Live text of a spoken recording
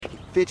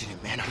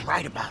fidgeting, man. I'm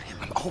right about him.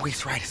 I'm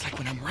always right. It's like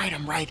when I'm right,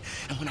 I'm right.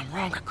 And when I'm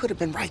wrong, I could have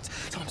been right.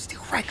 So I'm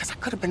still right because I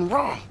could have been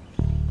wrong.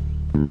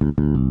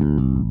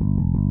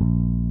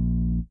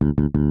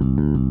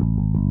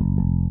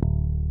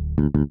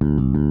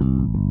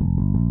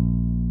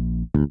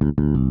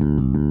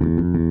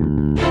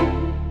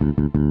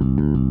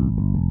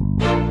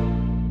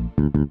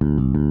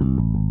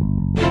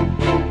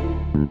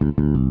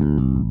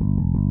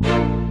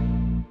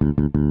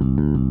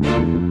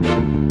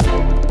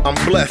 I'm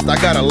blessed, I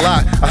got a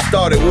lot, I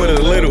started with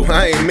a little.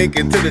 I ain't make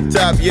it to the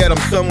top yet, I'm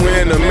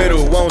somewhere in the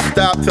middle. Won't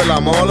stop till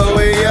I'm all the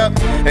way up,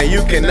 and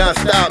you cannot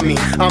stop me.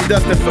 I'm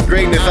destined for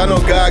greatness, I know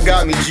God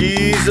got me.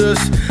 Jesus,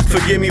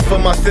 forgive me for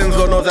my sins,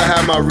 Lord knows I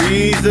have my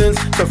reasons.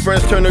 Some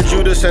friends turn to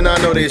Judas and I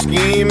know they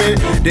scheming.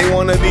 They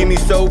wanna be me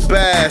so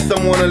bad,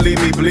 some wanna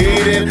leave me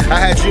bleeding. I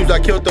had dreams I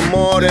killed them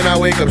all, then I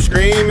wake up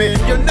screaming.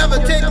 You'll never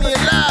take me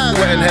alive,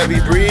 wet and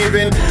heavy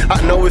breathing.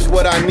 I know it's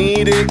what I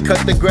needed,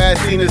 cut the grass,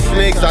 seen the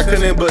snakes, I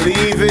couldn't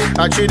believe it.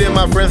 I treated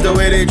my friends the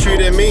way they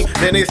treated me,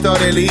 then they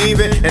started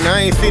leaving, and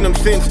I ain't seen them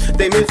since.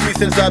 They miss me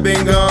since I've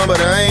been gone, but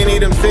I ain't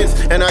need them since.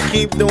 And I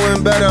keep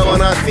doing better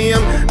when I see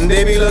them, and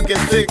they be looking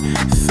sick.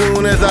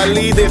 Soon as I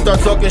leave, they start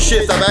talking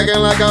shit. Stop acting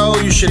like I owe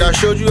you shit. I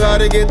showed you how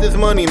to get this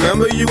money,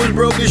 remember you was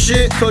broke as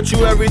shit? Taught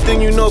you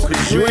everything you know,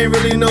 cause you ain't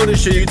really know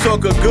this shit. You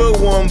talk a good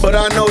one, but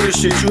I know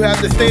this shit. You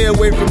have to stay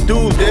away from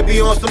dudes, they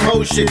be on some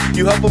hoe shit.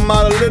 You help them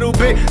out a little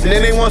bit,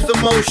 then they want some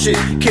more shit.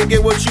 Can't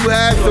get what you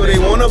have, so they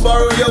wanna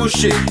borrow your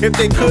shit. If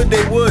they could,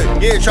 they would,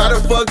 yeah, try to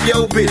fuck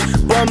your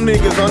bitch. Bum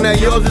niggas on that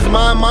yours is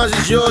mine, mine's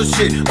is yours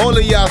shit. All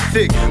of y'all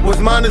sick, what's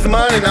mine is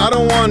mine, and I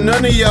don't want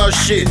none of y'all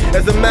shit.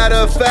 As a matter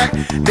of fact,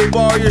 they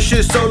borrow your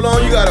shit so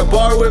long, you gotta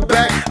borrow it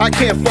back. I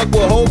can't fuck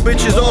with whole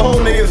bitches or whole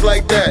niggas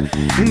like that.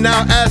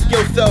 Now ask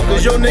yourself,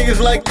 is your niggas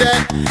like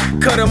that?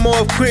 Cut them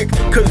off quick,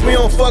 cause we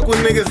don't fuck with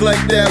niggas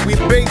like that. We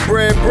bake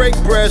bread, break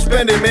bread,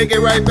 spend it, make it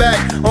right back.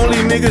 Only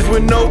niggas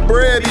with no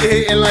bread be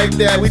hating like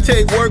that. We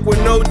take work with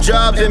no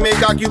jobs and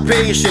make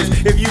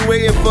occupations. If you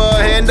waiting for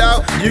a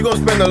handout, you gon'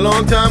 spend a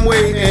long time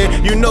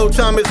waiting. You know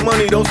time is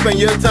money, don't spend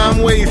your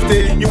time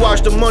wasted. You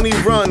watch the money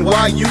run,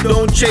 why you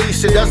don't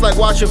chase it? That's like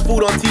watching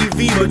food on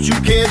TV, but you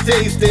can't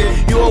taste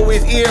it. You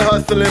always ear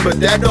hustling, but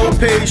that don't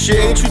pay shit.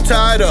 Ain't you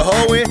tired of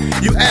hoeing?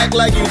 You act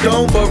like you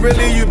don't, but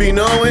really you be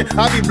knowing.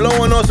 I be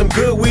blowing on some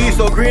good weed,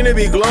 so green it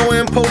be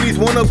glowing. Police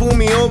wanna pull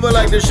me over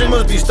like the shit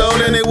must be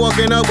stolen. They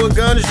walking up with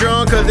guns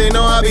drawn, cause they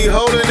know I be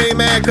holding. They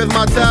mad cause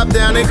my top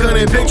down, they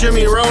couldn't picture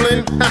me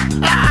rolling.